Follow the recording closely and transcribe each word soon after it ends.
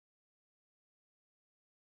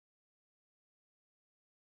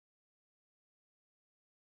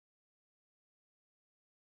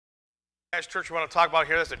Last church we want to talk about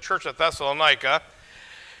here, that's the church of Thessalonica.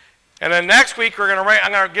 And then next week I'm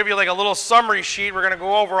going to give you like a little summary sheet. We're going to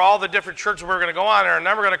go over all the different churches we're going to go on there, and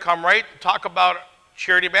then we're going to come right and talk about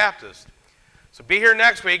Charity Baptist. So be here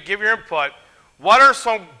next week, give your input. What are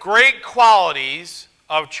some great qualities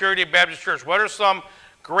of Charity Baptist Church? What are some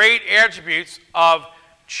great attributes of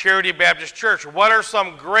Charity Baptist Church? What are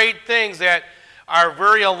some great things that are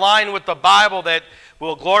very aligned with the Bible that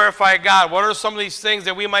will glorify God? What are some of these things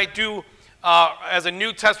that we might do as a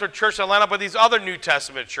New Testament church that line up with these other New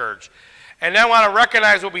Testament church? And then I want to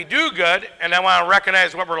recognize what we do good, and then I want to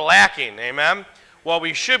recognize what we're lacking, amen? What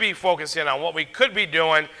we should be focusing on, what we could be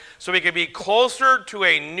doing, so we could be closer to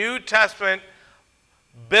a New Testament,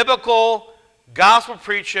 biblical,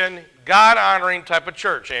 gospel-preaching, God-honoring type of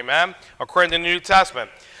church, amen? According to the New Testament.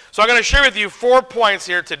 So I'm going to share with you 4 points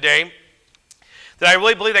here today that I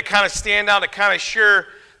really believe that kind of stand out,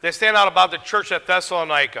 that stand out about the church at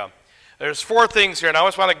Thessalonica. There's 4 things here, and I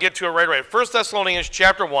just want to get to it right away. 1 Thessalonians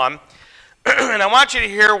chapter 1, and I want you to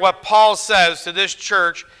hear what Paul says to this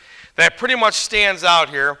church that pretty much stands out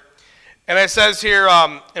here. And it says here,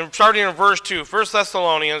 starting in verse 2, 1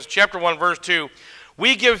 Thessalonians chapter 1, verse 2,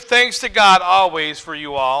 "We give thanks to God always for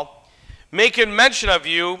you all, making mention of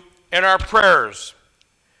you in our prayers."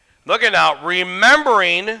 Look at now,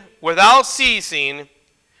 remembering without ceasing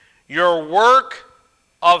your work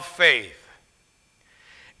of faith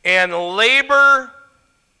and labor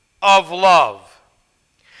of love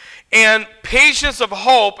and patience of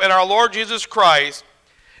hope in our Lord Jesus Christ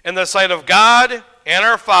in the sight of God and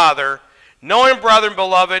our Father, knowing, brethren,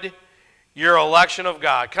 beloved, your election of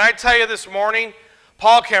God. Can I tell you this morning,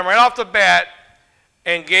 Paul came right off the bat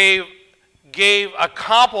and gave a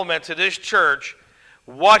compliment to this church,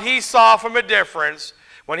 what he saw from a difference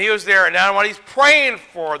when he was there, and now when he's praying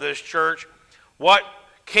for this church, what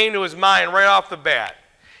came to his mind right off the bat.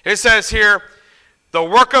 It says here, the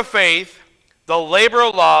work of faith, the labor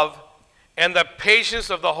of love, and the patience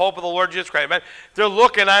of the hope of the Lord Jesus Christ. Man, they're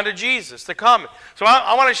looking unto Jesus to come. So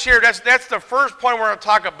I want to share, that's the first point we're going to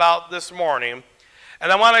talk about this morning.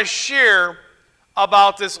 And I want to share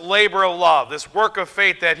about this labor of love, this work of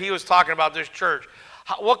faith that he was talking about this church.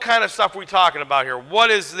 What kind of stuff are we talking about here? What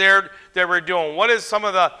is there that we're doing? What is some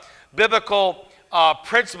of the biblical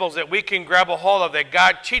principles that we can grab a hold of that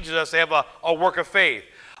God teaches us to have a work of faith,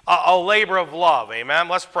 a labor of love? Amen?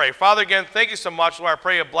 Let's pray. Father, again, thank you so much, Lord. I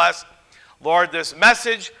pray you bless, Lord, this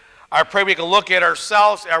message. I pray we can look at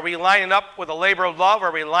ourselves. Are we lining up with a labor of love?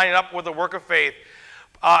 Are we lining up with a work of faith?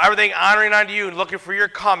 Everything honoring unto you and looking for your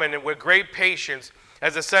coming and with great patience,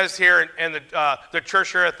 as it says here in the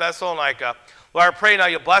church here at Thessalonica. Lord, I pray now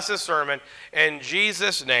you bless this sermon. In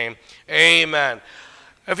Jesus' name, amen.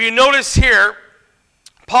 If you notice here,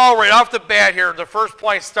 Paul, right off the bat here, the first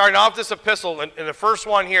point, starting off this epistle, in the first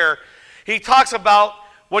one here, he talks about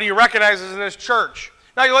what he recognizes in this church.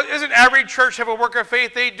 Now, isn't every church have a work of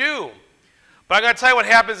faith? They do. But I'm going to tell you what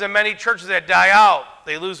happens in many churches that die out.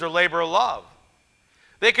 They lose their labor of love.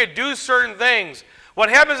 They could do certain things. What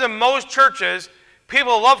happens in most churches,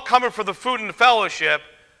 people love coming for the food and the fellowship,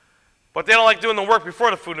 but they don't like doing the work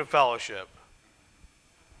before the food and fellowship.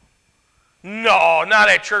 No, not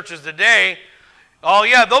at churches today. Oh,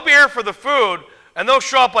 yeah, they'll be here for the food, and they'll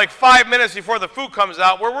show up like 5 minutes before the food comes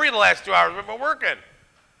out. Where were you the last 2 hours? We've been working.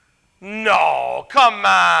 No, come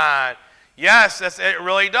on. Yes, it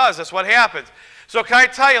really does. That's what happens. So can I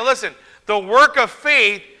tell you, listen, the work of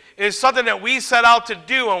faith is something that we set out to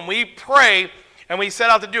do, and we pray, and we set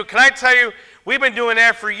out to do. Can I tell you, we've been doing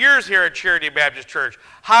that for years here at Charity Baptist Church.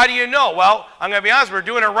 How do you know? Well, I'm going to be honest, we're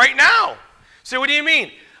doing it right now. So what do you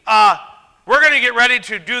mean? We're going to get ready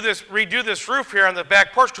to redo this roof here on the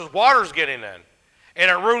back porch because water's getting in.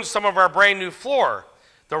 And it ruins some of our brand new floor.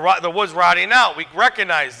 The wood's rotting out. We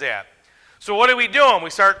recognize that. So what are we doing?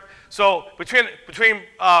 So between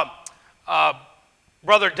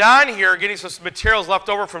Brother Don here getting some materials left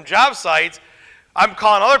over from job sites, I'm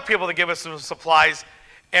calling other people to give us some supplies,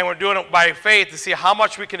 and we're doing it by faith to see how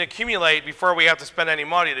much we can accumulate before we have to spend any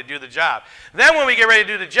money to do the job. Then when we get ready to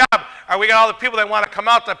do the job, we got all the people that want to come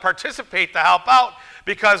out to participate to help out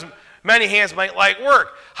because many hands might like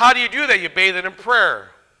work. How do you do that? You bathe it in prayer.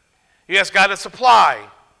 You ask God to supply.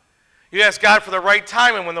 You ask God for the right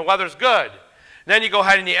timing when the weather's good. Then you go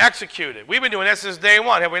ahead and you execute it. We've been doing this since day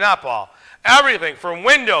one, have we not, Paul? Everything from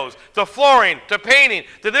windows to flooring to painting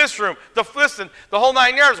to this room, the whole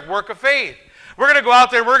 9 yards, work of faith. We're going to go out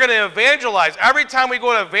there and we're going to evangelize. Every time we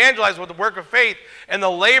go to evangelize with the work of faith and the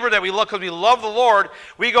labor that we look, because we love the Lord,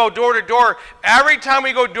 we go door to door. Every time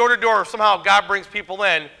we go door to door, somehow God brings people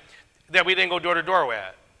in that we didn't go door to door with.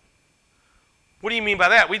 What do you mean by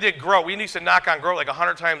that? We did Groat. We used to knock on Groat like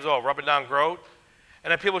 100 times over, up and down Groat.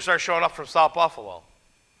 And then people started showing up from South Buffalo.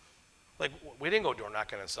 Like, we didn't go door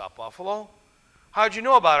knocking in South Buffalo. How did you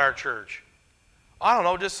know about our church? I don't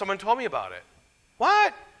know, just someone told me about it.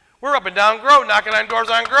 What? We're up and down Groat, knocking on doors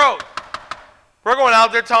on Groat. We're going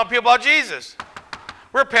out there telling people about Jesus.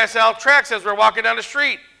 We're passing out tracts as we're walking down the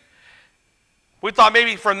street. We thought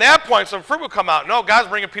maybe from that point some fruit would come out. No, God's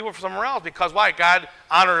bringing people from somewhere else. Because why? God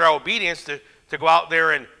honored our obedience to go out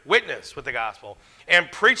there and witness with the gospel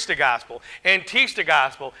and preach the gospel and teach the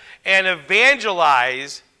gospel and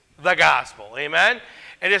evangelize the gospel. Amen?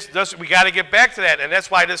 And we got to get back to that. And that's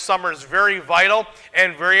why this summer is very vital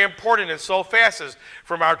and very important and so fast is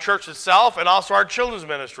from our church itself and also our children's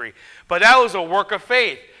ministry. But that was a work of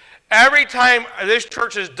faith. Every time this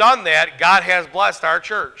church has done that, God has blessed our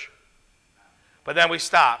church. But then we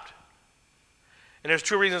stopped. And there's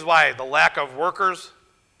two reasons why. The lack of workers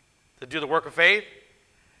to do the work of faith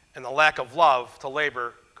and the lack of love to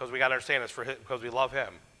labor, because we got to understand this, because we love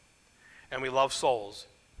Him. And we love souls.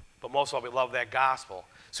 But most of all, we love that gospel.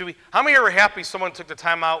 So how many here are happy someone took the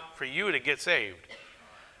time out for you to get saved?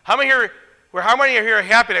 How many here are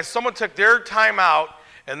happy that someone took their time out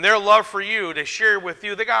and their love for you to share with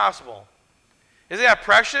you the gospel? Isn't that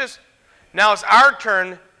precious? Now it's our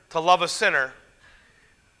turn to love a sinner,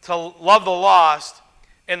 to love the lost,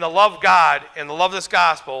 and to love God, and to love this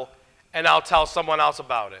gospel, and I'll tell someone else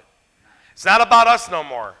about it. It's not about us no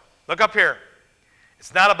more. Look up here.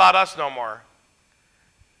 It's not about us no more.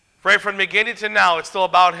 Right from the beginning to now, it's still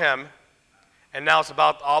about Him, and now it's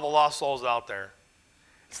about all the lost souls out there.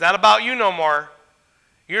 It's not about you no more.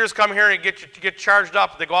 You just come here and get charged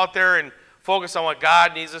up to go out there and focus on what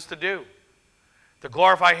God needs us to do, to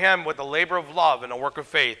glorify Him with the labor of love and a work of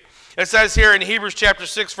faith. It says here in Hebrews chapter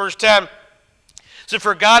 6, verse 10, so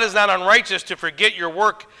for God is not unrighteous to forget your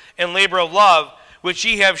work and labor of love, which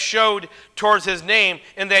ye have showed towards His name,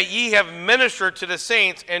 and that ye have ministered to the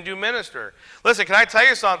saints and do minister. Listen, can I tell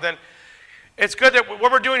you something? It's good that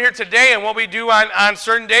what we're doing here today and what we do on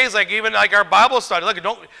certain days, like even like our Bible study. Look,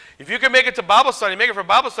 if you can make it to Bible study, make it for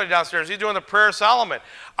Bible study downstairs. He's doing the prayer of Solomon.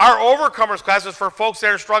 Our overcomers class is for folks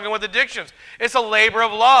that are struggling with addictions. It's a labor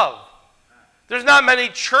of love. There's not many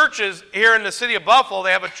churches here in the city of Buffalo.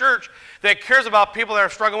 They have a church that cares about people that are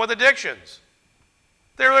struggling with addictions.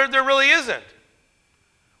 There really isn't.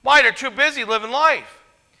 Why? They're too busy living life.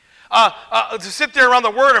 To sit there around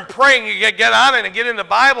the Word and pray and get on it and get in the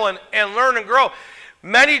Bible and learn and grow.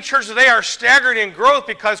 Many churches today are staggering in growth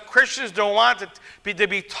because Christians don't want to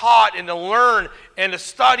be taught and to learn and to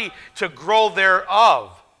study to grow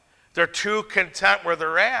thereof. They're too content where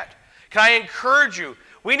they're at. Can I encourage you?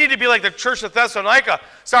 We need to be like the church of Thessalonica.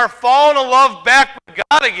 Start falling in love back with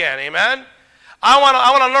God again. Amen? I want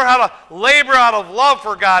to learn how to labor out of love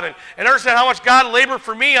for God and understand how much God labored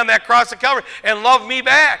for me on that cross of Calvary and love me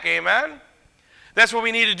back. Amen? That's what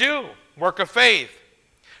we need to do. Work of faith.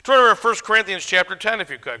 Turn over to 1 Corinthians chapter 10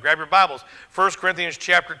 if you could. Grab your Bibles. 1 Corinthians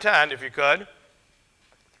chapter 10 if you could.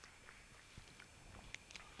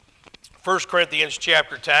 1 Corinthians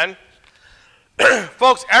chapter 10.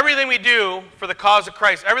 Folks, everything we do for the cause of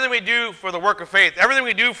Christ, everything we do for the work of faith, everything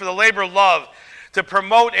we do for the labor of love, to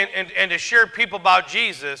promote and to share people about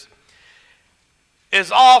Jesus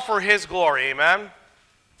is all for His glory, amen?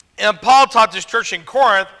 And Paul taught this church in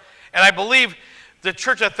Corinth, and I believe the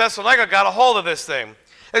church at Thessalonica got a hold of this thing.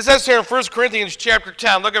 It says here in 1 Corinthians chapter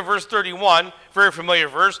 10, look at verse 31, very familiar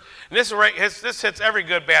verse. And this hits every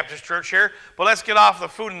good Baptist church here, but let's get off the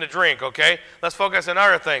food and the drink, okay? Let's focus on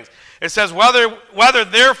other things. It says, whether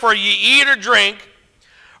therefore ye eat or drink,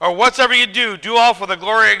 or whatsoever you do, do all for the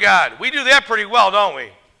glory of God. We do that pretty well, don't we?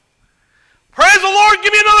 Praise the Lord,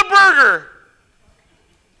 give me another burger.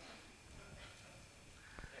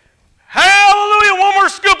 Hallelujah, one more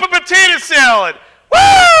scoop of potato salad.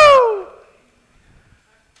 Woo!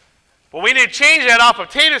 Well, we need to change that off of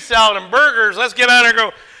potato salad and burgers. Let's get out there and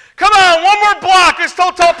go, come on, one more block. Let's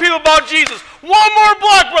tell people about Jesus. One more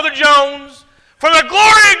block, Brother Jones. For the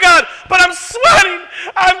glory of God. But I'm sweating.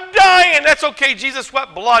 I'm dying. That's okay. Jesus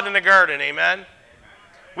sweat blood in the garden. Amen?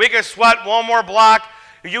 We can sweat one more block.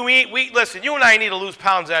 Listen, you and I need to lose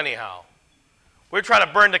pounds anyhow. We're trying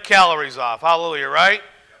to burn the calories off. Hallelujah, right?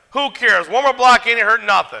 Who cares? One more block ain't hurt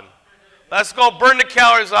nothing. Let's go burn the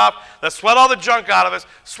calories off. Let's sweat all the junk out of us.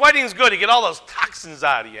 Sweating's good. You get all those toxins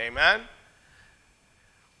out of you. Amen?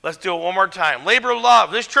 Let's do it one more time. Labor of love.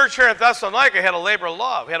 This church here in Thessalonica had a labor of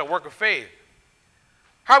love. Had a work of faith.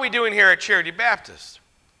 How are we doing here at Charity Baptist?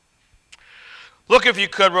 Look, if you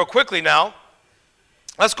could, real quickly now.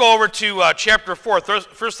 Let's go over to chapter 4, 1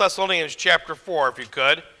 Thessalonians chapter 4, if you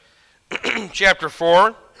could. Chapter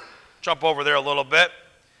 4. jump over there a little bit.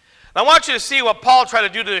 And I want you to see what Paul tried to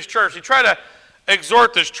do to this church. He tried to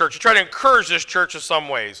exhort this church. He tried to encourage this church in some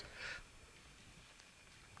ways.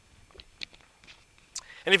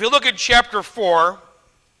 And if you look at chapter 4,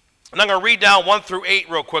 and I'm going to read down 1 through 8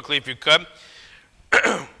 real quickly if you could.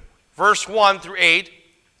 Verse 1 through 8.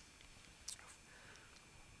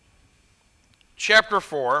 Chapter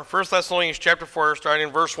 4, 1 Thessalonians chapter 4, starting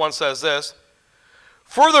in verse 1 says this.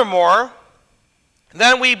 Furthermore,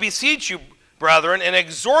 then we beseech you, brethren, and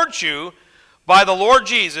exhort you by the Lord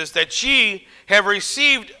Jesus, that ye have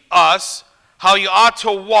received us how ye ought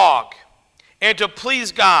to walk, and to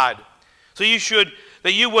please God, so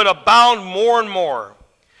that you would abound more and more.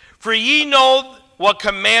 For ye know what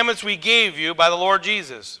commandments we gave you by the Lord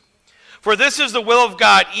Jesus. For this is the will of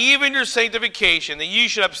God, even your sanctification, that ye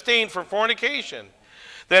should abstain from fornication,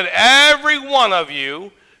 that every one of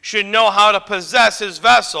you should know how to possess his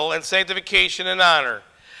vessel in sanctification and honor,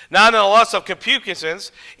 not in the lust of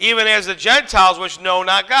concupiscence, even as the Gentiles which know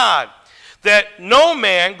not God, that no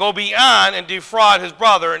man go beyond and defraud his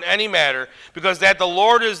brother in any matter, because that the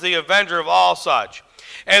Lord is the avenger of all such.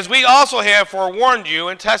 As we also have forewarned you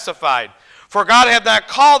and testified, for God hath not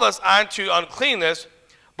called us unto uncleanness,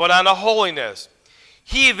 but unto holiness.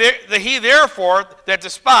 He therefore that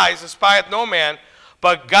despiseth no man,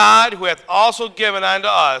 but God, who hath also given unto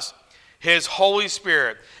us his Holy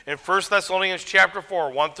Spirit. In 1 Thessalonians chapter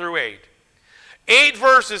 4, 1 through 8. 8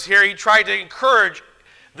 verses here, he tried to encourage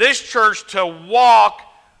this church to walk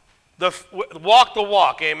the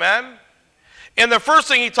walk, amen? And the first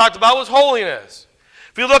thing he talked about was holiness.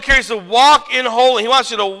 If you look here, he said, walk in holiness. He wants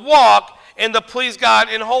you to walk and to please God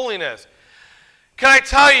in holiness. Can I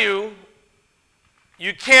tell you,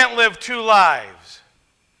 you can't live two lives.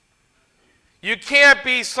 You can't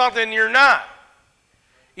be something you're not.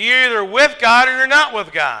 You're either with God or you're not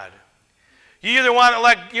with God. You either want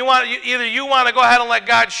to go ahead and let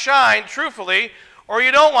God shine truthfully, or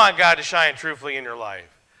you don't want God to shine truthfully in your life.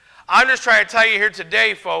 I'm just trying to tell you here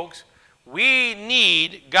today, folks, we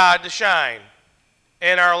need God to shine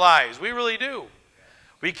in our lives. We really do.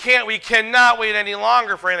 We cannot wait any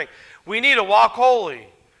longer for anything. We need to walk holy.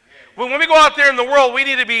 When we go out there in the world, we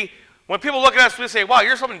need to be, when people look at us, we say, wow,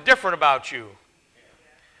 you're something different about you.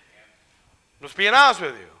 Just being honest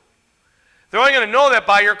with you. They're only going to know that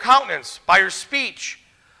by your countenance, by your speech,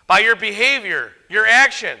 by your behavior, your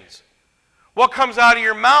actions. What comes out of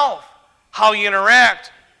your mouth, how you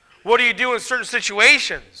interact, what do you do in certain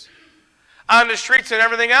situations, on the streets and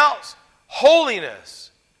everything else. Holiness.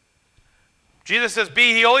 Jesus says,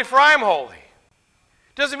 be ye holy, for I am holy.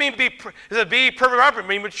 Doesn't mean be perfect, or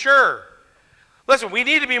be mature. Listen, we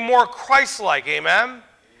need to be more Christ-like, amen? And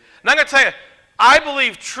I'm going to tell you, I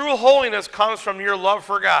believe true holiness comes from your love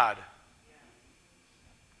for God.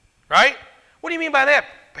 Right? What do you mean by that,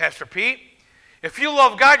 Pastor Pete? If you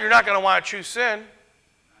love God, you're not going to want to choose sin.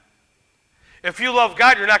 If you love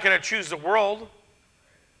God, you're not going to choose the world.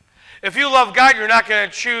 If you love God, you're not going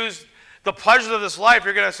to choose the pleasures of this life.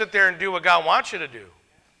 You're going to sit there and do what God wants you to do.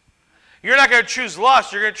 You're not going to choose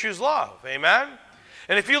lust, you're going to choose love. Amen?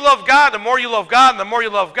 And if you love God, the more you love God, and the more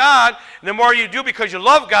you love God, and the more you do because you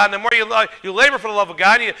love God, and the more you labor for the love of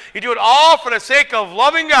God, you do it all for the sake of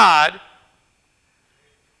loving God,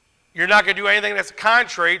 you're not going to do anything that's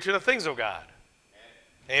contrary to the things of God.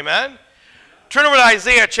 Amen? Turn over to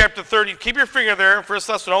Isaiah chapter 30. Keep your finger there in 1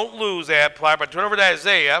 Thessalonians. Don't lose that, but turn over to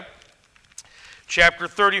Isaiah chapter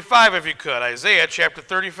 35 if you could. Isaiah chapter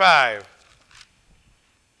 35.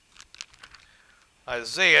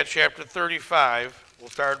 Isaiah chapter 35. We'll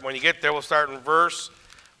start, when you get there, we'll start in verse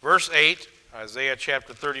 8. Isaiah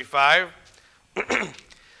chapter 35. It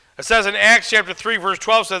says in Acts chapter 3, verse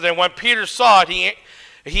 12, says, and when Peter saw it,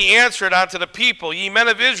 he answered unto the people, ye men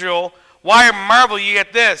of Israel, why marvel ye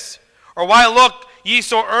at this? Or why look ye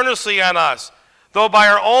so earnestly on us? Though by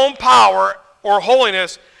our own power or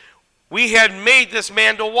holiness we had made this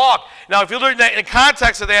man to walk. Now, if you look at in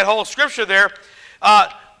context of that whole scripture there,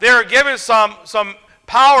 they're given some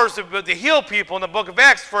powers to heal people in the book of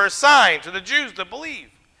Acts for a sign to the Jews to believe.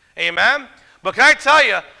 Amen? But can I tell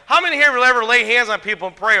you, how many here will ever lay hands on people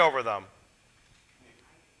and pray over them?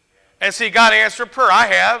 And see God answer prayer? I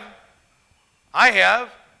have. I have.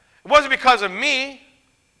 It wasn't because of me.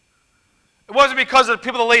 It wasn't because of the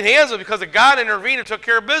people that laid hands on, it was because of God intervened and took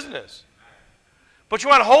care of business. But you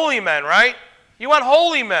want holy men, right? You want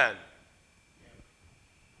holy men.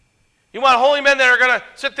 You want holy men that are going to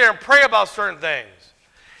sit there and pray about certain things.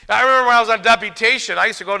 I remember when I was on deputation, I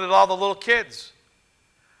used to go to all the little kids.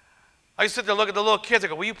 I used to sit there and look at the little kids. I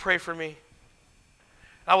go, will you pray for me?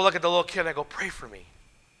 I would look at the little kid and I go, pray for me.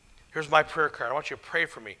 Here's my prayer card. I want you to pray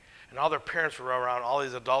for me. And all their parents were around, all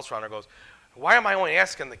these adults around her goes, why am I only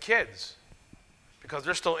asking the kids? Because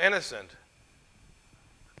they're still innocent.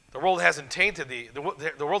 The world hasn't tainted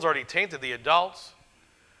the world's already tainted the adults.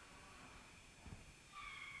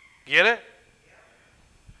 Get it?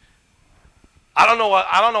 I don't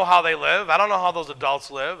know how they live. I don't know how those adults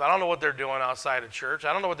live. I don't know what they're doing outside of church.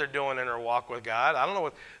 I don't know what they're doing in their walk with God. I don't know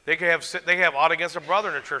what they could have. They could have ought against a brother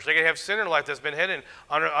in the church. They could have sin in their life that's been hidden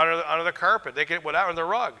under the carpet. They could whatever under the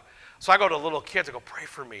rug. So I go to little kids. I go, pray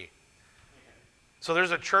for me. So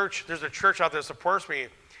there's a church out there that supports me,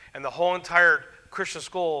 and the whole entire Christian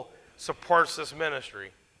school supports this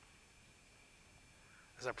ministry.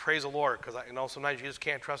 As I praise the Lord, because sometimes you just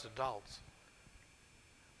can't trust adults.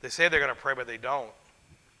 They say they're going to pray, but they don't.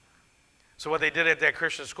 So what they did at that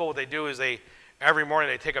Christian school, what they do is every morning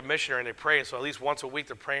they take a missionary and they pray. And so at least once a week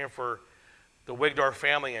they're praying for the Wigdor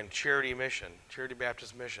family and Charity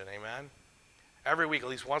Baptist Mission. Amen? Every week, at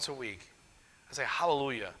least once a week. I say,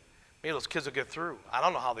 hallelujah. Maybe those kids will get through. I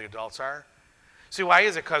don't know how the adults are. See, why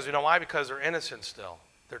is it? Because, you know why? Because they're innocent still.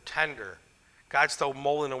 They're tender. God's still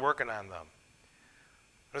molding and working on them.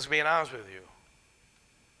 Let's be honest with you.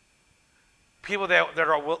 People that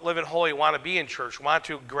are living holy want to be in church, want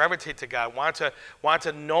to gravitate to God, want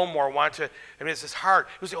to know more, it's just hard.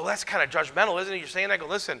 You say, well, that's kind of judgmental, isn't it? You're saying that. I go,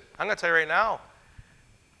 listen, I'm going to tell you right now.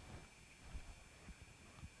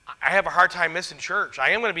 I have a hard time missing church.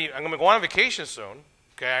 I'm going to go on vacation soon.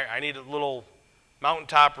 Okay, I need a little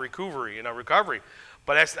mountaintop recovery.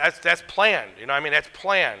 But that's planned. That's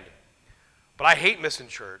planned. But I hate missing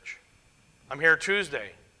church. I'm here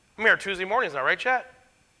Tuesday. I'm here Tuesday mornings now, right, Chet?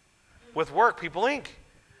 With work, People Inc.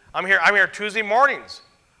 I'm here Tuesday mornings.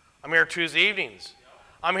 I'm here Tuesday evenings.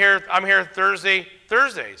 I'm here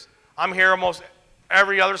Thursdays. I'm here almost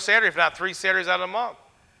every other Saturday, if not 3 Saturdays out of the month.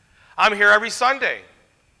 I'm here every Sunday.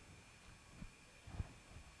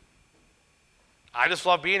 I just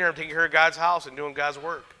love being here and taking care of God's house and doing God's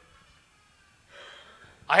work.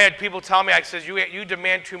 I had people tell me, I said, you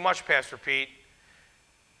demand too much, Pastor Pete.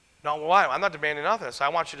 No, why? I'm not demanding nothing. So I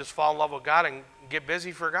want you to just fall in love with God and get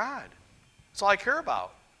busy for God. That's all I care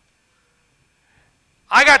about.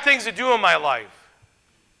 I got things to do in my life.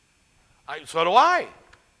 So do I.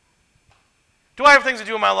 Do I have things to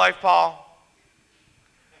do in my life, Paul?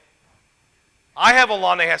 I have a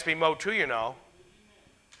lawn that has to be mowed too, you know.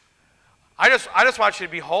 I just want you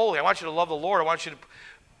to be holy. I want you to love the Lord. I want you to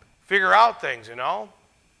figure out things, you know.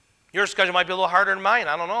 Your schedule might be a little harder than mine.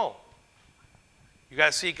 I don't know. You got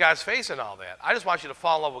to seek God's face and all that. I just want you to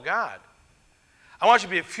fall in love with God. I want you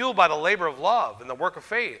to be fueled by the labor of love and the work of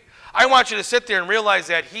faith. I want you to sit there and realize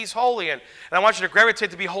that He's holy, and I want you to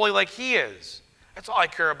gravitate to be holy like He is. That's all I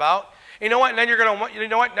care about. You know what? And then you're going to,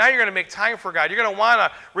 now you're going to make time for God. You're going to want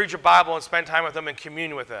to read your Bible and spend time with Him and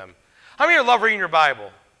commune with Him. How many of you love reading your Bible?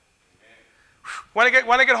 When I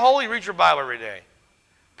get holy, read your Bible every day.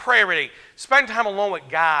 Pray every day. Spend time alone with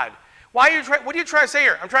God. What are you trying to say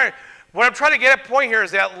here? What I'm trying to get at point here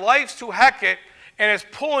is that life's too hectic and it's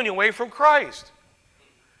pulling you away from Christ.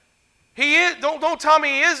 He is. Don't tell me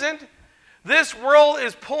He isn't. This world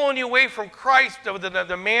is pulling you away from Christ, the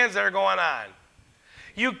demands that are going on.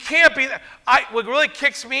 You can't be. What really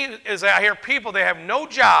kicks me is that I hear people that have no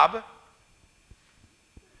job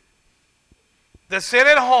that sit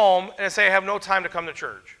at home and say, I have no time to come to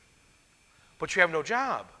church. But you have no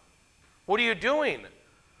job. What are you doing?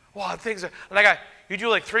 Well, you do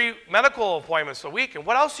like 3 medical appointments a week, and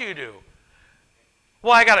what else do you do?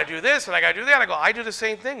 Well, I got to do this, and I got to do that. I do the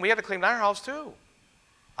same thing. We have to clean our house, too.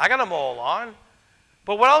 I got to mow a lawn.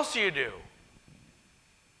 But what else do you do?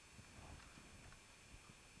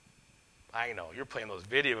 I know, you're playing those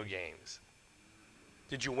video games.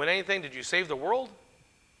 Did you win anything? Did you save the world?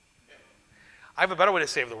 I have a better way to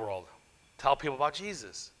save the world. Tell people about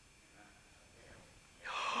Jesus.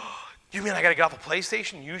 You mean I got to get off a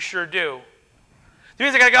PlayStation? You sure do. You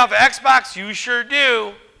mean I got to get off an Xbox? You sure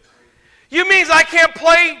do. You means I can't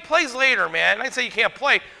play? Plays later, man. I didn't say you can't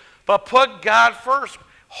play, but put God first.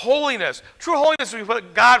 Holiness. True holiness is when you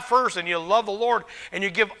put God first and you love the Lord and you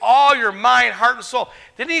give all your mind, heart, and soul.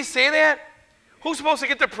 Didn't He say that? Who's supposed to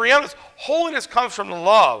get the preeminence? Holiness comes from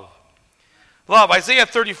love. Love. Isaiah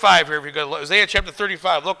 35 here, if you go. Isaiah chapter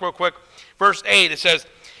 35. Look real quick. Verse 8. It says,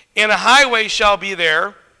 and a highway shall be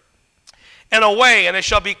there, and a way, and it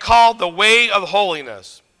shall be called the way of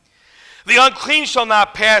holiness. The unclean shall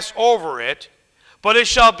not pass over it, but it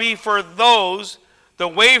shall be for those, the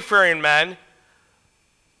wayfaring men.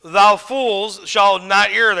 Thou fools shall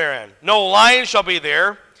not err therein. No lion shall be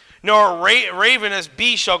there, nor ravenous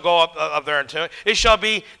beast shall go up there into it. It shall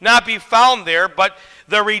not be found there, but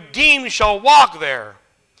the redeemed shall walk there.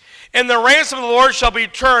 And the ransom of the Lord shall be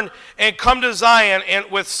turned and come to Zion, and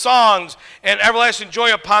with songs and everlasting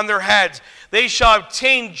joy upon their heads. They shall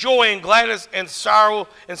obtain joy and gladness, and sorrow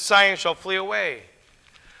and sighing shall flee away.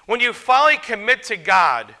 When you finally commit to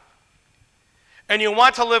God and you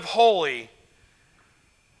want to live holy,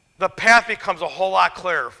 the path becomes a whole lot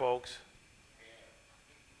clearer, folks.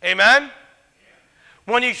 Amen?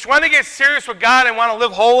 When you want to get serious with God and want to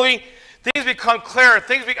live holy, things become clearer. I'm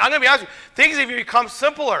going to be honest with you, things even become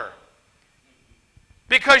simpler.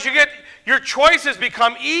 Because your choices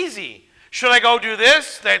become easy. Should I go do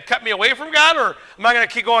this that kept me away from God, or am I going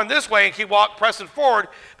to keep going this way and keep pressing forward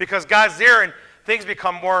because God's there and things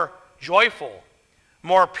become more joyful,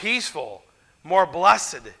 more peaceful, more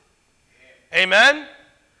blessed? Amen?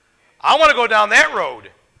 I want to go down that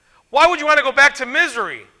road. Why would you want to go back to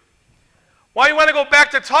misery? Why do you want to go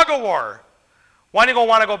back to tug of war? Why do you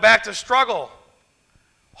want to go back to struggle?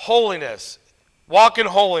 Holiness. Walk in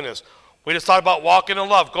holiness. We just talked about walking in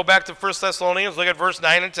love. Go back to 1 Thessalonians. Look at verse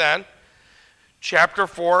 9 and 10. Chapter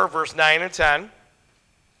 4, verse 9 and 10.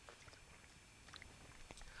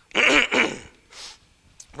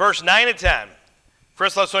 Verse 9 and 10. 1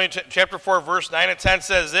 Thessalonians chapter 4, verse 9 and 10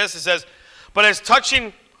 says this. It says, But as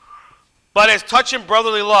touching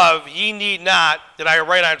brotherly love, ye need not that I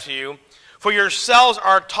write unto you, for yourselves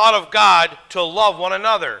are taught of God to love one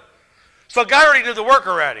another. So God already did the work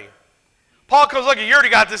already. Paul comes, look, you already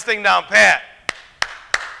got this thing down pat.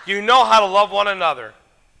 You know how to love one another.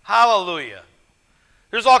 Hallelujah.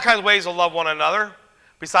 There's all kinds of ways to love one another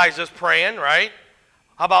besides just praying, right?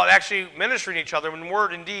 How about actually ministering to each other in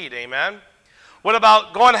word and deed, amen? What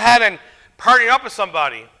about going ahead and partying up with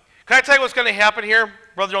somebody? Can I tell you what's going to happen here?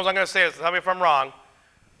 Brother Jones, I'm going to say this. Tell me if I'm wrong.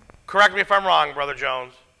 Correct me if I'm wrong, Brother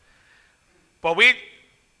Jones. But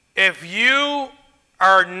if you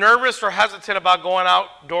are nervous or hesitant about going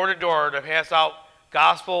out door to door to pass out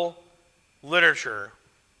gospel literature,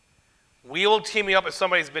 we will team you up with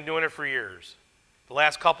somebody who's been doing it for years. The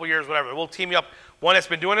last couple years, whatever. We'll team you up one that's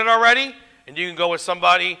been doing it already, and you can go with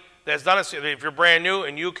somebody that's done it. If you're brand new,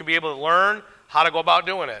 and you can be able to learn how to go about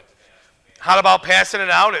doing it. How about passing it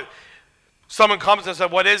out? If someone comes and says,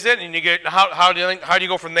 what is it? And you get, how do you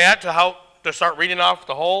go from that to how to start reading off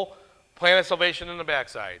the whole plan of salvation in the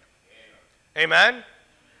backside? Amen?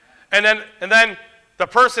 And then the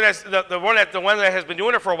person that's the one that has been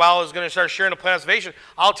doing it for a while is going to start sharing the plan of salvation.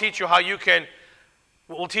 We'll teach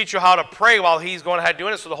you how to pray while he's going ahead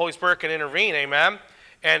doing it so the Holy Spirit can intervene, amen?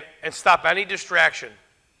 And stop any distraction.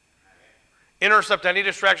 Intercept any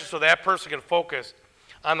distraction so that person can focus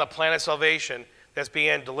on the plan of salvation that's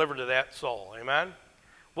being delivered to that soul, amen?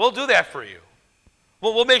 We'll do that for you.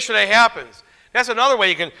 We'll make sure that happens. That's another way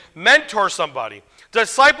you can mentor somebody,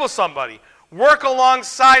 disciple somebody, work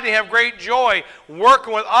alongside and have great joy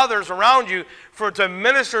working with others around you to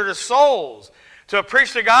minister to souls, to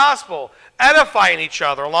preach the gospel, edifying each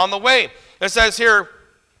other along the way. It says here,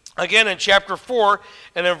 again in chapter 4,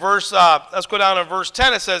 and in verse, let's go down to verse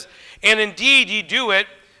 10, it says, And indeed ye do it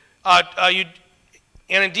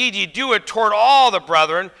toward all the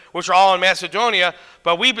brethren, which are all in Macedonia,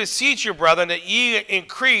 but we beseech you, brethren, that ye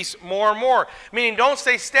increase more and more. Meaning, don't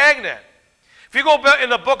stay stagnant. If you go in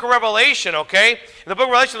the book of Revelation, okay, in the book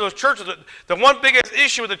of Revelation, those churches, the one biggest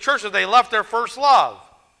issue with the church is they left their first love.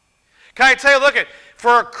 Can I tell you, look,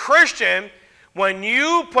 for a Christian, when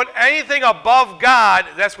you put anything above God,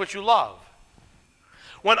 that's what you love.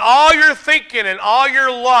 When all you're thinking and all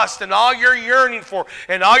your lust and all your yearning for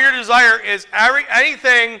and all your desire is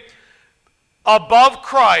anything above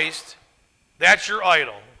Christ, that's your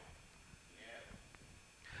idol.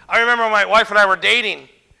 I remember my wife and I were dating.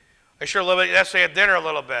 I shared a little bit yesterday at dinner a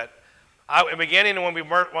little bit. In the beginning, when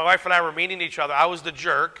my wife and I were meeting each other, I was the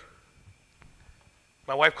jerk.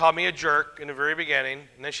 My wife called me a jerk in the very beginning,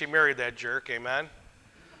 and then she married that jerk, amen?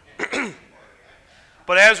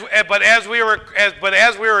 But as we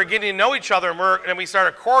were getting to know each other and we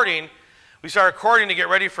started courting to get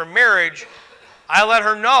ready for marriage, I let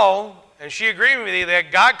her know, and she agreed with me,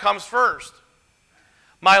 that God comes first.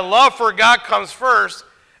 My love for God comes first,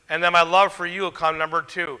 and then my love for you will come number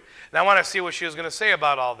 2. And I want to see what she was going to say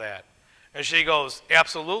about all that. And she goes,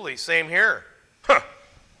 absolutely, same here.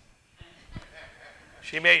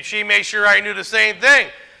 She made sure I knew the same thing.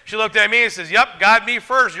 She looked at me and says, yep, God me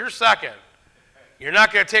first, you're second. You're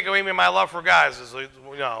not going to take away my love for God. Says,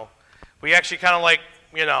 we actually kind of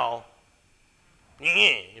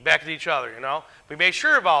back at each other, We made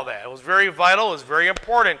sure of all that. It was very vital. It was very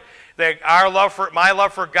important that my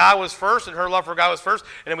love for God was first and her love for God was first.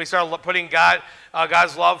 And then we started putting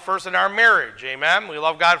God's love first in our marriage. Amen? We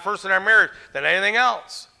love God first in our marriage than anything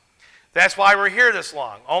else. That's why we're here this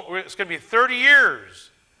long. It's going to be 30 years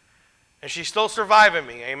And she's still surviving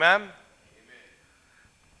me. Amen?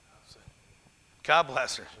 God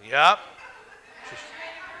bless her. Yep.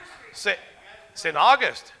 It's in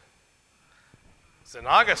August. It's in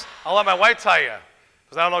August. I'll let my wife tell you.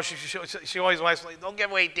 Because I don't know, she always wants to say, don't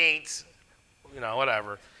give away dates. You know,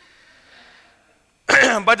 whatever.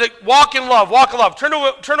 But to walk in love, walk in love.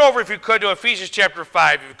 Turn over, if you could, to Ephesians chapter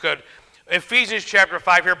 5, if you could. Ephesians chapter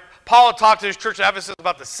 5 here. Paul talked to his church at Ephesus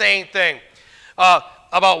about the same thing.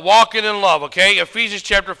 About walking in love, okay? Ephesians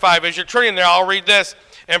chapter 5. As you're turning there, I'll read this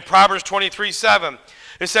in Proverbs 23:7.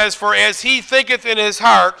 It says, for as he thinketh in his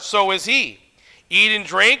heart, so is he. Eat and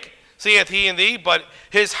drink, saith he in thee, but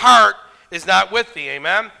his heart is not with thee.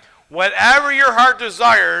 Amen? Whatever your heart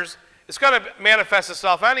desires, it's going to manifest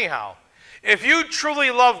itself anyhow. If you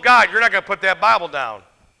truly love God, you're not going to put that Bible down.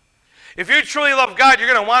 If you truly love God, you're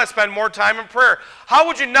going to want to spend more time in prayer. Why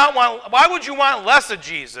would you want less of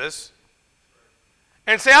Jesus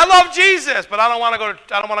and say, I love Jesus, but I don't want to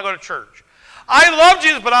go to church. I love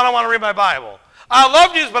Jesus, but I don't want to read my Bible. I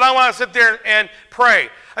love Jesus, but I want to sit there and pray.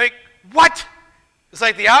 I mean, what? It's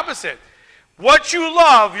like the opposite. What you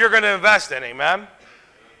love, you're going to invest in, amen?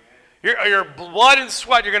 Your blood and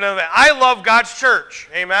sweat, you're going to invest. I love God's church,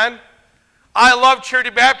 amen? I love Charity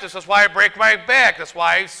Baptist. That's why I break my back. That's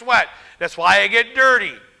why I sweat. That's why I get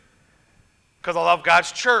dirty. Because I love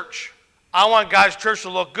God's church. I want God's church to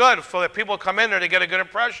look good so that people come in there to get a good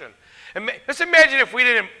impression. And just imagine if we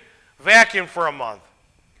didn't vacuum for a month.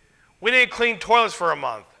 We didn't clean toilets for a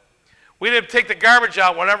month. We didn't take the garbage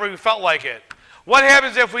out whenever we felt like it. What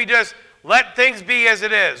happens if we just let things be as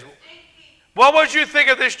it is? What would you think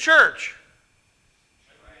of this church?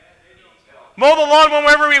 Mow the lawn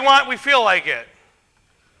whenever we want, we feel like it.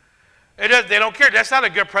 They don't care. That's not a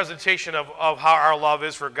good presentation of how our love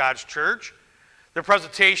is for God's church. The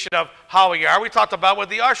presentation of how we are. We talked about with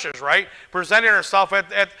the ushers, right? Presenting ourselves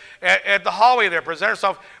at the hallway there. Presenting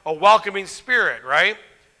ourselves a welcoming spirit, right?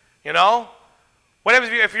 You know? What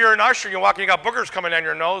happens if you're an usher, you walk and you got boogers coming down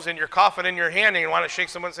your nose and you're coughing in your hand and you want to shake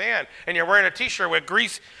someone's hand and you're wearing a t-shirt with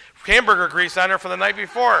hamburger grease on there from the night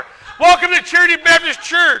before. Welcome to Charity Baptist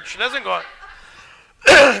Church. It doesn't go...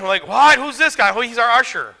 like, what? Who's this guy? Oh, he's our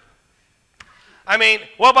usher. I mean,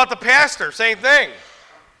 what about the pastor? Same thing.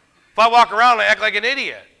 If I walk around and I act like an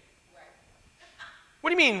idiot. What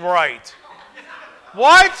do you mean, right?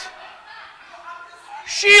 What?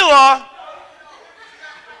 Sheila?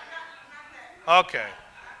 Okay.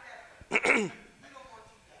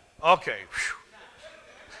 Okay.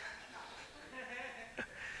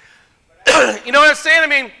 You know what I'm saying? I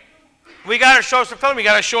mean, we got to show some feeling. We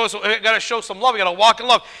got to show some love. We got to walk in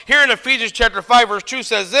love. Here in Ephesians chapter 5, verse 2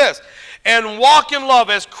 says this, and walk in love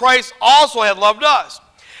as Christ also had loved us,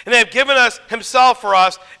 and have given us himself for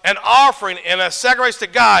us, an offering and a sacrifice to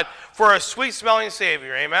God for a sweet-smelling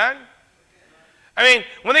Savior. Amen? I mean,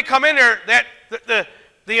 when they come in there,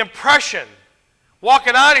 the impression,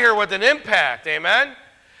 walking out of here with an impact. Amen?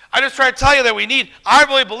 I just try to tell you that I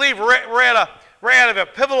really believe we're at a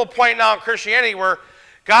pivotal point now in Christianity where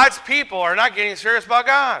God's people are not getting serious about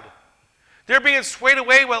God. They're being swayed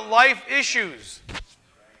away with life issues,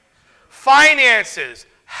 finances,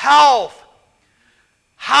 health,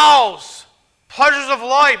 house, pleasures of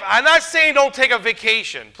life. I'm not saying don't take a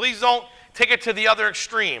vacation. Please don't take it to the other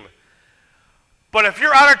extreme. But if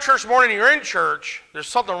you're out of church more than you're in church, there's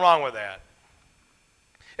something wrong with that.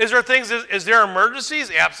 Is there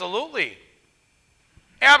emergencies? Absolutely.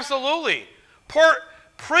 Absolutely.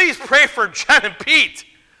 Please pray for Jen and Pete.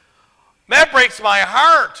 That breaks my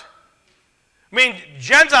heart. I mean,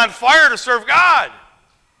 Jen's on fire to serve God.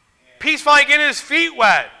 Pete's finally getting his feet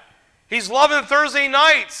wet. He's loving Thursday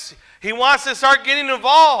nights. He wants to start getting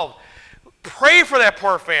involved. Pray for that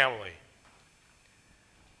poor family.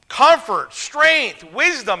 Comfort, strength,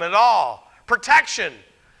 wisdom, and all. Protection.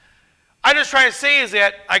 I'm just trying to say is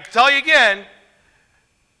that, I tell you again,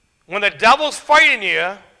 when the devil's fighting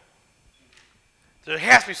you, there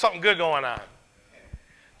has to be something good going on.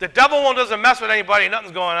 The devil doesn't mess with anybody,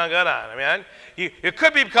 nothing's going on good on. I mean, it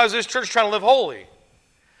could be because this church is trying to live holy.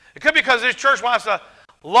 It could be because this church wants to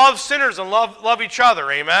love sinners and love each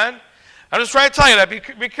other. Amen? I'm just trying to tell you that.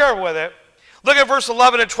 Be careful with it. Look at verse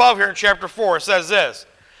 11 and 12 here in chapter 4. It says this.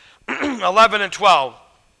 11 and 12.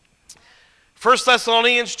 1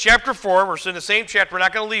 Thessalonians chapter 4. We're in the same chapter. We're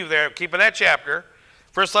not going to leave there. Keeping that chapter.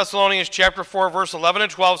 1 Thessalonians chapter 4, verse 11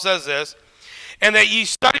 and 12 says this. And that ye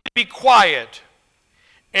study to be quiet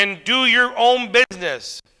and do your own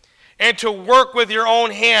business, and to work with your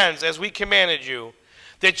own hands as we commanded you,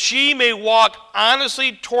 that ye may walk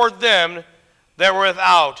honestly toward them that were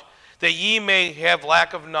without, that ye may have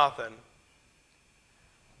lack of nothing.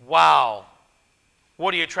 Wow.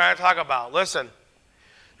 What are you trying to talk about? Listen,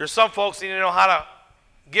 there's some folks that need to know how to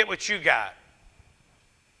get what you got.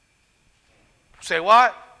 Say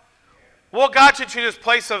what? What got you to this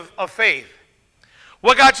place of faith?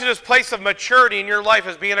 What got you to this place of maturity in your life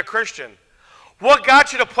as being a Christian? What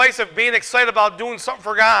got you to a place of being excited about doing something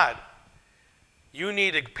for God? You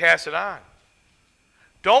need to pass it on.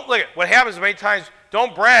 Don't look at what happens many times.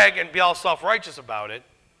 Don't brag and be all self-righteous about it,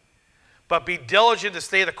 but be diligent to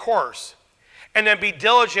stay the course, and then be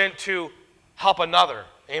diligent to help another.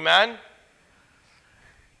 Amen.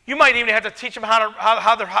 You might even have to teach them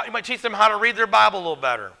you might teach them how to read their Bible a little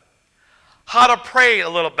better, how to pray a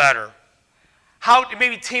little better, how to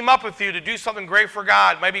maybe team up with you to do something great for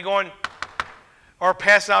God. Maybe going or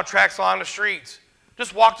passing out tracts along the streets.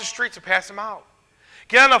 Just walk the streets and pass them out.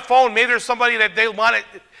 Get on the phone. Maybe there's somebody that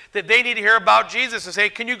they need to hear about Jesus and say,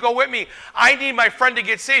 can you go with me? I need my friend to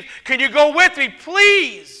get saved. Can you go with me,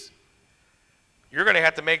 please? You're going to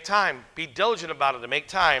have to make time. Be diligent about it to make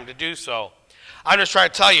time to do so. I'm just trying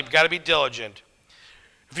to tell you've got to be diligent.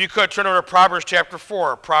 If you could, turn over to Proverbs chapter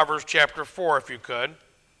 4. Proverbs chapter 4, if you could.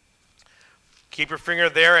 Keep your finger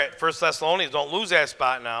there at 1 Thessalonians. Don't lose that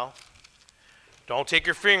spot now. Don't take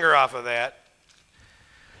your finger off of that.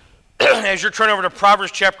 As you're turning over to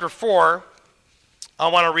Proverbs chapter 4, I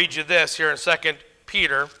want to read you this here in 2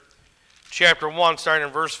 Peter chapter 1, starting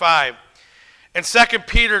in verse 5. And 2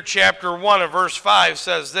 Peter chapter 1 and verse 5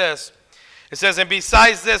 says this. It says, and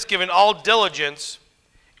besides this, given all diligence,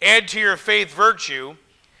 add to your faith virtue,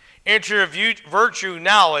 and to your virtue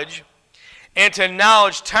knowledge, and to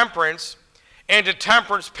knowledge temperance, and to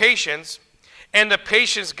temperance patience, and to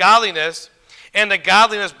patience godliness, and to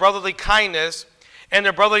godliness brotherly kindness, and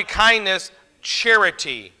to brotherly kindness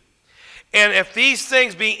charity. And if these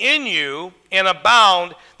things be in you and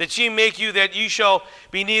abound, that ye make you that ye shall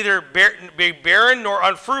be neither be barren nor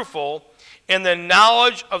unfruitful in the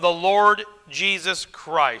knowledge of the Lord Jesus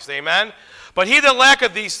Christ. Amen? But he that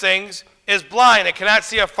lacketh these things is blind and cannot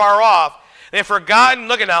see afar off, and hath forgotten,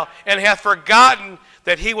 look at now, and hath forgotten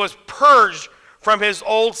that he was purged from his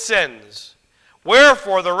old sins.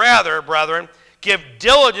 Wherefore, the rather, brethren, give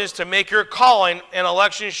diligence to make your calling and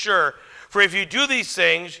election sure. For if you do these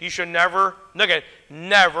things, you should never, look at it,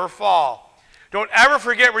 never fall. Don't ever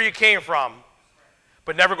forget where you came from,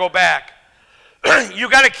 but never go back. You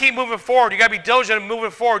got to keep moving forward. You got to be diligent in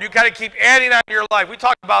moving forward. You got to keep adding on to your life. We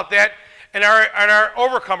talked about that in our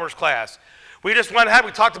overcomers class. We just went ahead.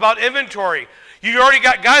 We talked about inventory. You already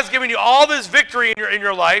got God's giving you all this victory in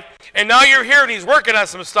your life, and now you're here and He's working on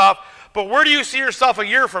some stuff. But where do you see yourself a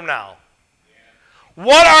year from now?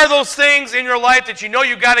 What are those things in your life that you know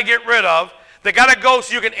you got to get rid of, that got to go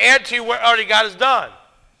so you can add to what already God has done?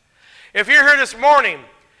 If you're here this morning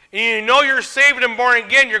and you know you're saved and born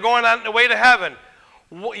again, you're going on the way to heaven,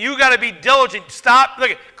 you got to be diligent. Stop.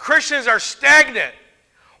 Look, Christians are stagnant.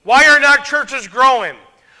 Why are not churches growing?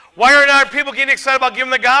 Why are not people getting excited about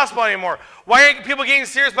giving the gospel anymore? Why aren't people getting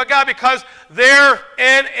serious about God? Because they're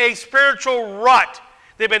in a spiritual rut.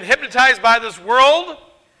 They've been hypnotized by this world.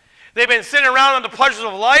 They've been sitting around on the pleasures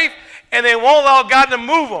of life, and they won't allow God to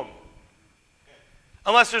move them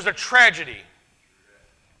unless there's a tragedy.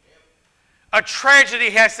 A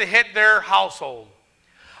tragedy has to hit their household.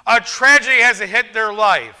 A tragedy has to hit their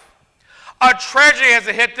life. A tragedy has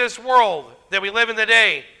to hit this world that we live in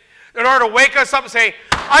today in order to wake us up and say,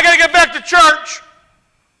 I got to get back to church.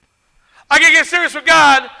 I got to get serious with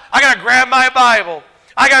God. I got to grab my Bible.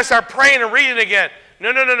 I got to start praying and reading again.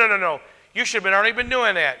 No, no, no, no, no, no. You should have already been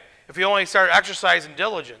doing that if you only started exercising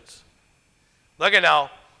diligence. Look at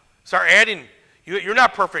now. Start adding. You're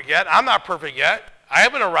not perfect yet. I'm not perfect yet. I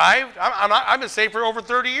haven't arrived. I've been saved for over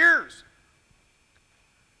 30 years.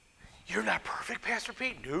 You're not perfect, Pastor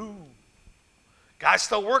Pete? No. God's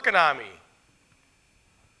still working on me.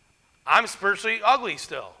 I'm spiritually ugly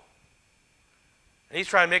still. And He's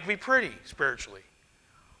trying to make me pretty spiritually.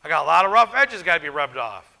 I got a lot of rough edges got to be rubbed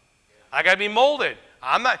off. I got to be molded.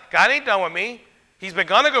 God ain't done with me. He's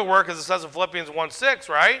begun a good work, as it says in Philippians 1:6,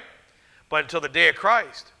 right? But until the day of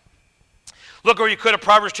Christ. Look where you could at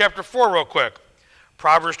Proverbs chapter 4 real quick.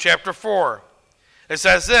 Proverbs chapter 4. It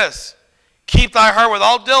says this, keep thy heart with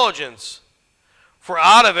all diligence, for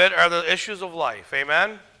out of it are the issues of life.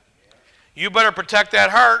 Amen? You better protect that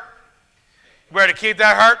heart. You better keep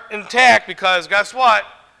that heart intact, because guess what?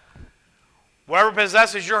 Whatever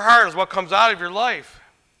possesses your heart is what comes out of your life.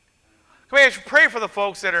 Come on, pray for the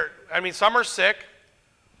folks that are, some are sick.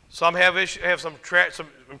 Some have some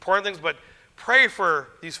important things, but pray for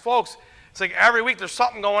these folks. It's like every week there's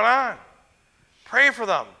something going on. Pray for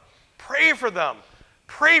them. Pray for them.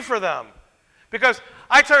 Pray for them. Because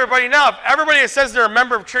I tell everybody now, if everybody that says they're a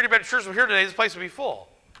member of Charity Baptist Church was here today, this place would be full.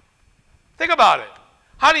 Think about it.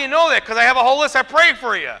 How do you know that? Because I have a whole list. I pray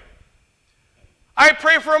for you. I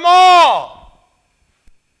pray for them all.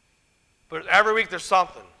 But every week there's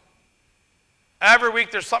something. Every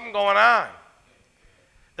week there's something going on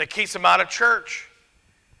that keeps them out of church.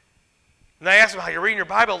 And I ask them, how you reading your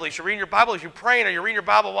Bible at least? You're reading your Bible? Are you praying? Are you reading your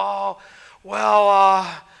Bible?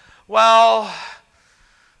 Well.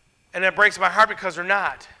 And it breaks my heart because they're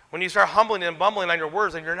not. When you start humbling and bumbling on your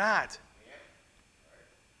words, then you're not.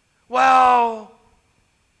 Well,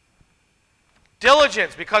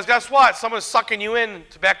 diligence, because guess what? Someone's sucking you in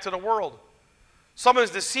back to the world.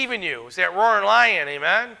 Someone's deceiving you. It's that roaring lion,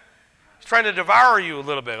 amen? He's trying to devour you a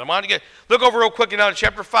little bit. Look over real quick now to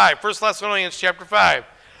chapter 5, 1 Thessalonians chapter 5.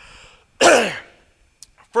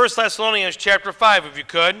 1 Thessalonians chapter 5, if you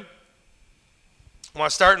could. I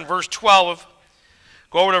want to start in verse 12.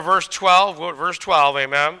 Go over to verse 12. Go to verse 12,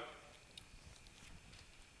 amen.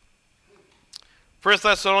 1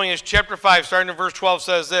 Thessalonians chapter 5, starting in verse 12,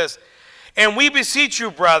 says this. And we beseech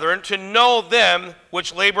you, brethren, to know them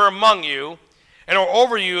which labor among you, and are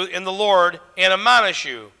over you in the Lord, and admonish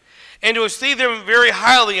you, and to esteem them very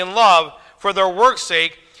highly in love for their work's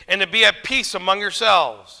sake, and to be at peace among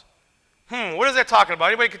yourselves. What is that talking about?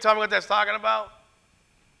 Anybody can tell me what that's talking about?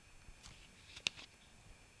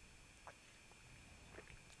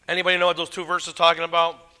 Anybody know what those two verses are talking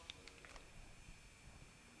about?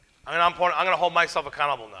 I'm going to hold myself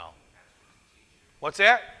accountable now. What's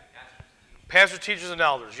that? Pastors, teachers, and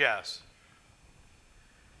elders, yes.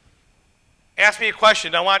 Ask me a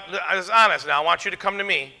question. I was honest now. I want you to come to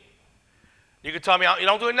me. You can tell me, you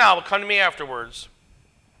don't do it now, but come to me afterwards.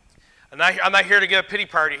 I'm not here to get a pity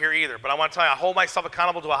party here either, but I want to tell you, I hold myself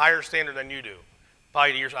accountable to a higher standard than you do.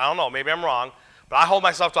 Probably years, I don't know, maybe I'm wrong, but I hold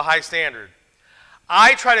myself to a high standard.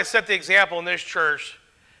 I try to set the example in this church,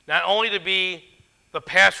 not only to be the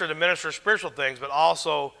pastor to minister spiritual things, but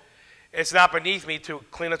also it's not beneath me to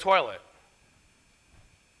clean a toilet.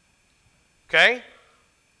 Okay?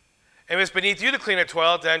 If it's beneath you to clean a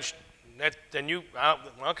toilet, then you,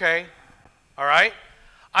 okay. All right?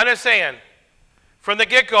 I'm just saying, from the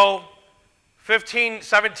get-go, 15,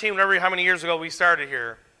 17, whatever, how many years ago we started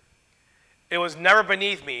here, it was never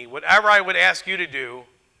beneath me. Whatever I would ask you to do,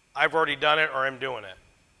 I've already done it or am doing it.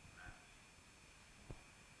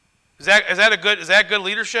 Is that good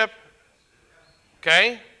leadership?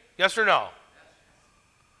 Okay? Yes or no?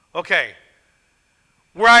 Okay.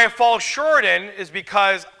 Where I fall short in is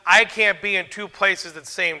because I can't be in two places at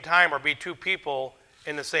the same time or be two people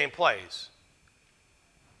in the same place.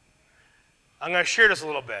 I'm going to share this a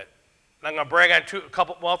little bit. And I'm going to brag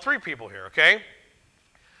on three people here, okay?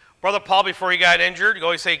 Brother Paul, before he got injured, you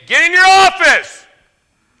always say, get in your office!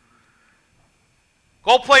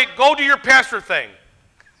 Go do your pastor thing.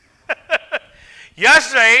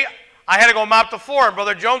 Yesterday, I had to go mop the floor, and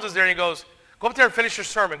Brother Jones is there, and he goes, go up there and finish your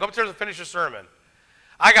sermon. Go up there and finish your sermon.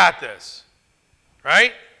 I got this.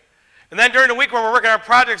 Right? And then during the week when we're working on our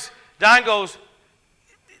projects, Don goes,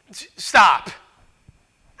 stop.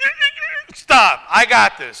 Stop. I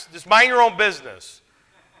got this. Just mind your own business.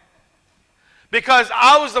 Because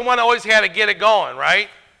I was the one that always had to get it going, right?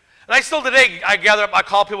 And I still today, I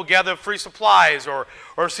call people, gather free supplies, or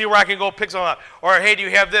see where I can go pick something up. Or, hey, do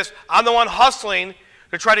you have this? I'm the one hustling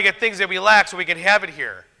to try to get things that we lack so we can have it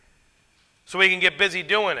here. So we can get busy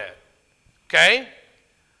doing it. Okay?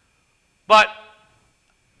 But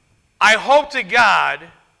I hope to God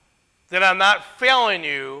that I'm not failing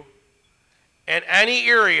you in any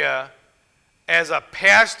area as a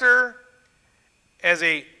pastor, as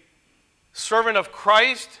a servant of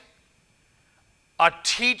Christ, a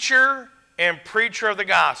teacher and preacher of the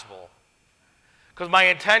gospel. Because my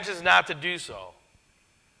intention is not to do so.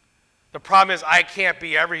 The problem is I can't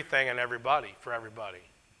be everything and everybody for everybody.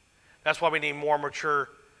 That's why we need more mature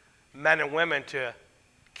men and women to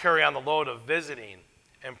carry on the load of visiting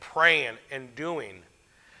and praying and doing.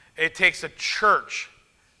 It takes a church,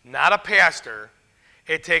 not a pastor.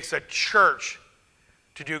 It takes a church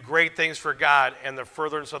to do great things for God and the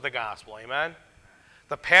furtherance of the gospel. Amen?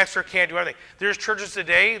 The pastor can't do anything. There's churches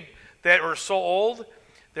today that are so old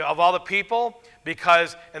of all the people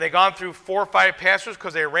and they've gone through 4 or 5 pastors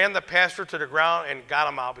because they ran the pastor to the ground and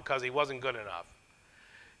got him out because he wasn't good enough.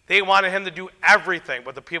 They wanted him to do everything,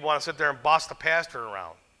 but the people want to sit there and boss the pastor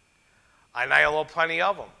around. I know plenty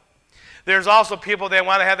of them. There's also people that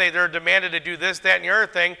want to they're demanded to do this, that, and the other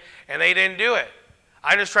thing, and they didn't do it.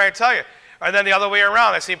 I'm just trying to tell you. And then the other way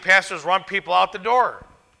around, I've seen pastors run people out the door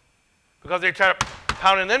because they try to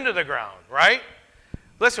pound them to the ground, right?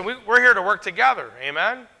 Listen, we're here to work together,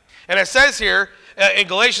 amen? And it says here in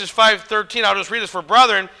Galatians 5:13, I'll just read this. For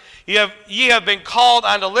brethren, ye have been called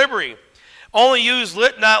unto liberty. Only use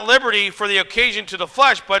not liberty for the occasion to the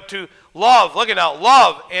flesh, but to love. Look at now,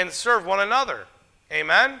 love and serve one another.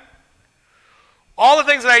 Amen? All the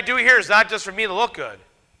things that I do here is not just for me to look good.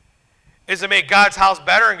 It's to make God's house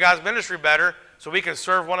better and God's ministry better so we can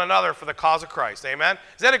serve one another for the cause of Christ. Amen?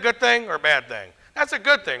 Is that a good thing or a bad thing? That's a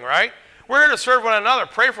good thing, right? We're here to serve one another,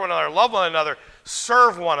 pray for one another, love one another,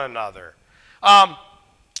 serve one another.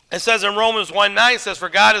 It says in Romans 1:9, it says, for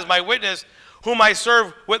God is my witness, whom I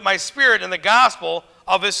serve with my spirit in the gospel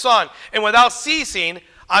of his Son. And without ceasing,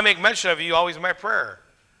 I make mention of you always in my prayer.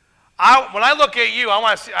 When I look at you,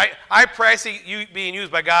 I pray I see you being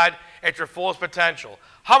used by God at your fullest potential.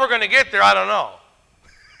 How we're going to get there, I don't know.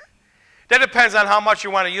 That depends on how much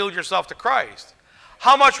you want to yield yourself to Christ.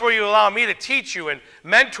 How much will you allow me to teach you and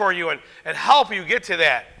mentor you and help you get to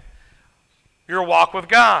that? Your walk with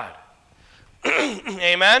God.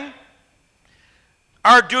 Amen?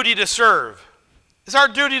 Our duty to serve. It's our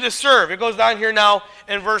duty to serve. It goes down here now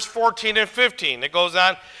in verse 14 and 15. It goes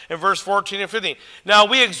on in verse 14 and 15. Now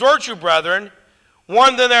we exhort you, brethren,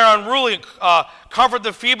 warn them that are unruly, comfort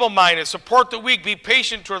the feeble-minded, support the weak, be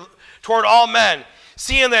patient toward all men,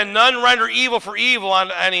 seeing that none render evil for evil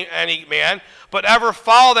unto any man, but ever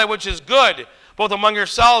follow that which is good, both among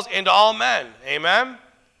yourselves and to all men. Amen?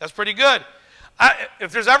 That's pretty good.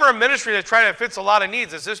 If there's ever a ministry that fits a lot of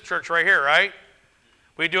needs, it's this church right here, right?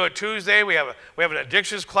 We do it Tuesday. We have an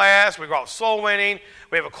addictions class. We go out soul winning.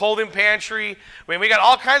 We have a clothing pantry. I mean, we got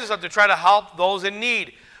all kinds of stuff to try to help those in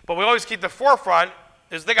need. But we always keep the forefront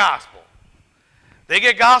is the gospel. They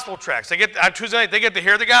get gospel tracts. On Tuesday night, they get to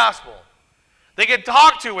hear the gospel. They get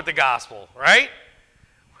talked to with the gospel, right?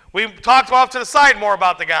 We talked off to the side more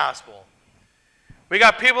about the gospel. We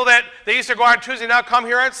got people that they used to go on Tuesday, now come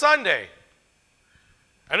here on Sunday.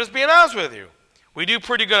 I'm just being honest with you. We do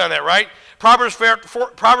pretty good on that, right? Proverbs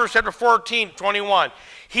chapter 14:21.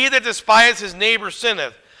 He that despiseth his neighbor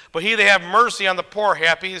sinneth, but he that have mercy on the poor,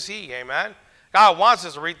 happy is he. Amen? God wants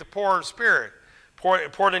us to reach the poor in spirit,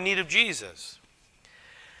 poor in need of Jesus.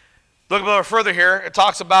 Look a little further here. It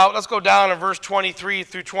talks about, let's go down in verse 23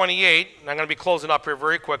 through 28. And I'm going to be closing up here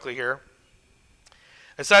very quickly here.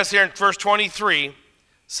 It says here in verse 23,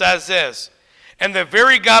 says this, and the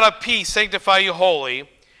very God of peace sanctify you wholly,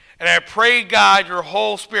 and I pray God your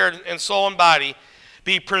whole spirit and soul and body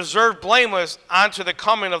be preserved blameless unto the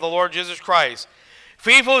coming of the Lord Jesus Christ.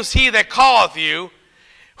 Faithful is he that calleth you,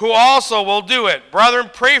 who also will do it.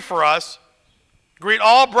 Brethren, pray for us. Greet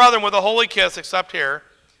all brethren with a holy kiss, except here.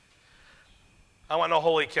 I want no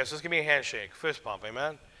holy kiss. Just give me a handshake, fist bump,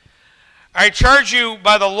 amen? I charge you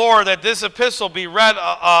by the Lord that this epistle be read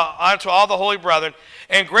unto all the holy brethren,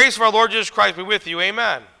 and grace of our Lord Jesus Christ be with you,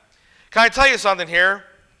 amen. Can I tell you something here?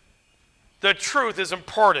 The truth is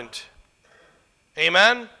important.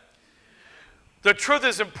 Amen? The truth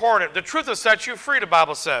is important. The truth will set you free, the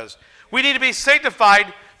Bible says. We need to be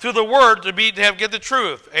sanctified through the word to get the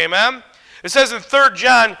truth. Amen? It says in 3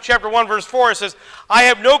 John chapter 1, verse 4, it says, I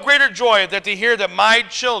have no greater joy than to hear that my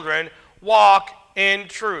children walk in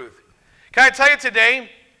truth. Can I tell you today,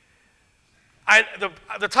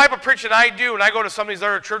 the type of preaching I do, when I go to some of these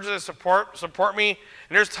other churches that support me,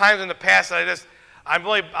 and there's times in the past that I'm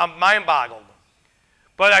mind-boggled.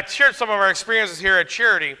 But I shared some of our experiences here at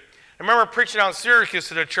Charity. I remember preaching out in Syracuse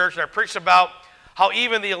to the church, and I preached about how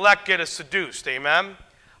even the elect get seduced, amen?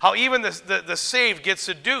 How even the saved get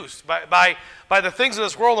seduced by the things of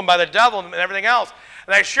this world and by the devil and everything else.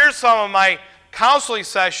 And I shared some of my counseling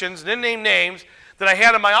sessions, didn't name names, that I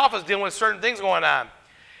had in my office dealing with certain things going on.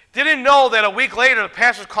 Didn't know that a week later the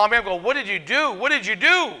pastors called me up and go, what did you do? What did you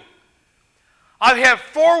do? I've had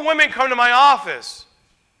 4 women come to my office,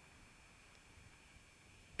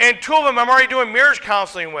 and 2 of them I'm already doing marriage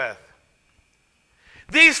counseling with.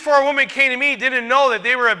 These 4 women came to me, didn't know that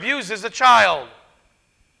they were abused as a child.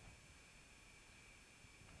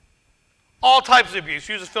 All types of abuse.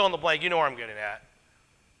 You just fill in the blank. You know where I'm getting at.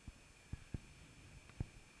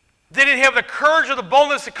 They didn't have the courage or the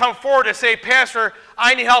boldness to come forward and say, Pastor,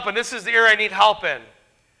 I need help, and this is the area I need help in.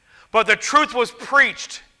 But the truth was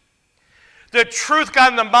preached. The truth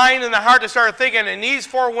got in the mind and the heart to start thinking, and these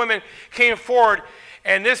 4 women came forward,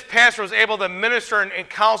 and this pastor was able to minister and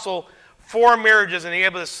counsel 4 marriages, and he was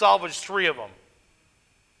able to salvage 3 of them.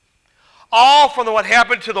 All from what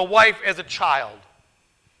happened to the wife as a child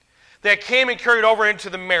that came and carried over into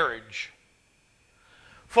the marriage.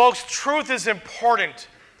 Folks, truth is important.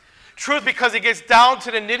 Truth, because it gets down to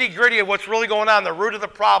the nitty-gritty of what's really going on, the root of the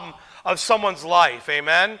problem of someone's life,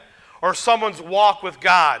 amen? Or someone's walk with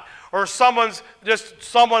God, or someone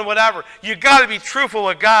whatever. You got to be truthful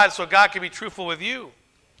with God so God can be truthful with you.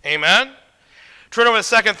 Amen? Turn over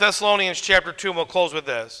to 2 Thessalonians chapter 2, and we'll close with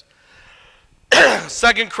this. 2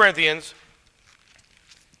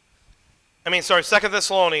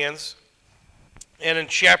 Thessalonians, and in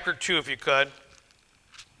chapter 2, if you could.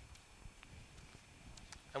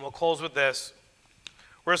 And we'll close with this.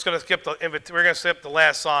 We're just going to skip the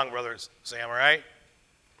last song, Brother Sam, all right?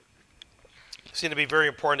 It seemed to be very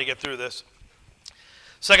important to get through this.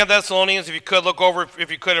 2 Thessalonians, if you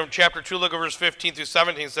could, in chapter 2, look over verse 15 through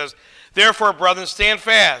 17. It says, "Therefore, brethren, stand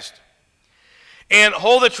fast, and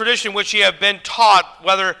hold the tradition which ye have been taught,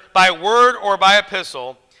 whether by word or by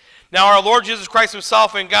epistle. Now our Lord Jesus Christ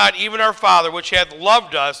himself and God, even our Father, which hath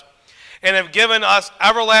loved us, and have given us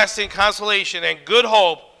everlasting consolation and good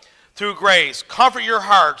hope through grace, comfort your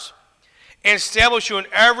hearts, and establish you in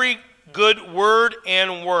every good word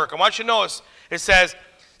and work." I want you to notice, it says,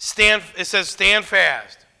 stand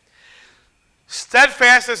fast.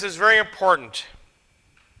 Steadfastness is very important.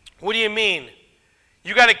 What do you mean?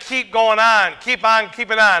 You got to keep going on. Keep on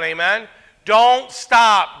keeping on. Amen? Don't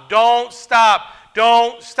stop. Don't stop.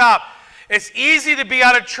 Don't stop. It's easy to be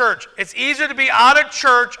out of church. It's easier to be out of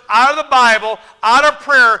church, out of the Bible, out of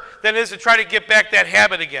prayer, than it is to try to get back that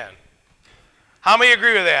habit again. How many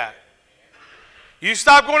agree with that? You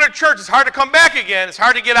stop going to church, it's hard to come back again. It's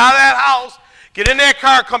hard to get out of that house, get in that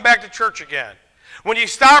car, come back to church again. When you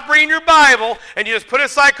stop reading your Bible and you just put it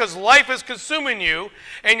aside because life is consuming you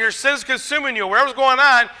and your sin's consuming you, whatever's going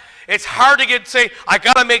on, it's hard to say, I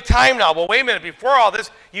got to make time now. Well, wait a minute. Before all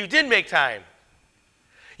this, you did make time.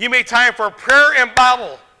 You made time for prayer and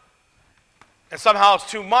Bible. And somehow it's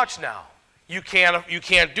too much now. You can't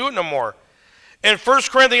do it no more. In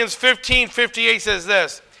 1 Corinthians 15:58 says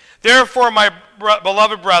this, "Therefore, my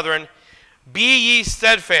beloved brethren, be ye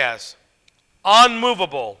steadfast,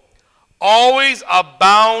 unmovable, always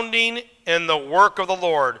abounding in the work of the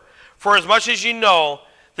Lord, for as much as ye know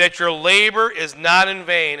that your labor is not in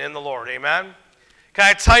vain in the Lord." Amen? Can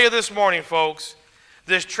I tell you this morning, folks,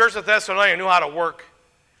 this church at Thessalonica knew how to work.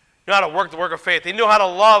 Knew how to work the work of faith. They knew how to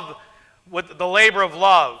love with the labor of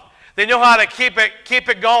love. They knew how to keep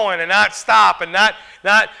it going and not stop and not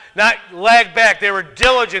lag back. They were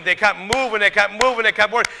diligent. They kept moving. They kept moving. They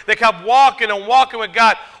kept working. They kept walking and walking with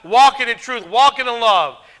God, walking in truth, walking in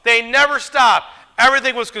love. They never stopped.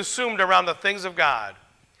 Everything was consumed around the things of God.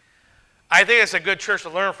 I think it's a good church to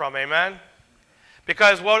learn from, amen?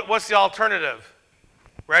 Because what's the alternative?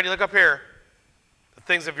 Ready? Look up here. The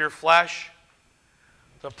things of your flesh,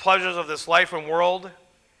 the pleasures of this life and world,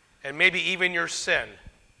 and maybe even your sin.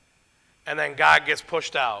 And then God gets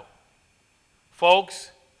pushed out.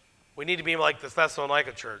 Folks, we need to be like the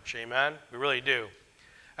Thessalonica church, amen? We really do.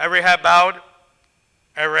 Every head bowed,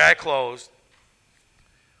 every eye closed.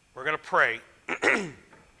 We're going to pray. I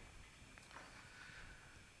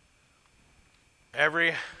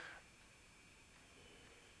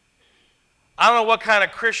don't know what kind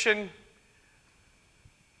of Christian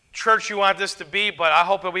church you want this to be, but I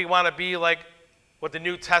hope that we want to be like what the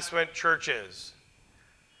New Testament church is.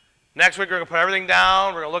 Next week, we're going to put everything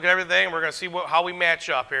down. We're going to look at everything. We're going to see how we match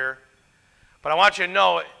up here. But I want you to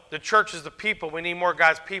know the church is the people. We need more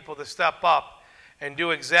God's people to step up and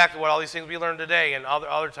do exactly what all these things we learned today and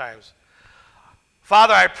other times.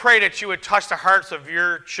 Father, I pray that you would touch the hearts of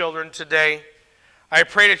your children today. I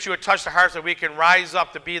pray that you would touch the hearts that we can rise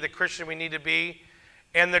up to be the Christian we need to be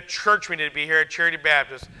and the church we need to be here at Charity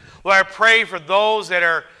Baptist. Lord, I pray for those that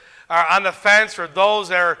are on the fence or those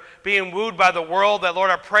that are being wooed by the world, that, Lord,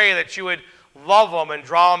 I pray that you would love them and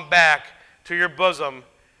draw them back to your bosom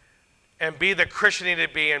and be the Christian they need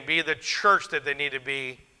to be and be the church that they need to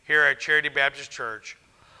be here at Charity Baptist Church.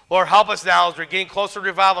 Lord, help us now as we're getting closer to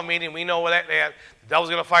revival meeting. We know that the devil's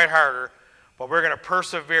going to fight harder, but we're going to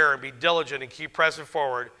persevere and be diligent and keep pressing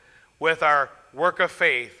forward with our work of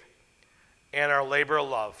faith and our labor of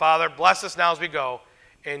love. Father, bless us now as we go.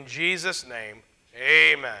 In Jesus' name,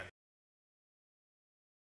 amen.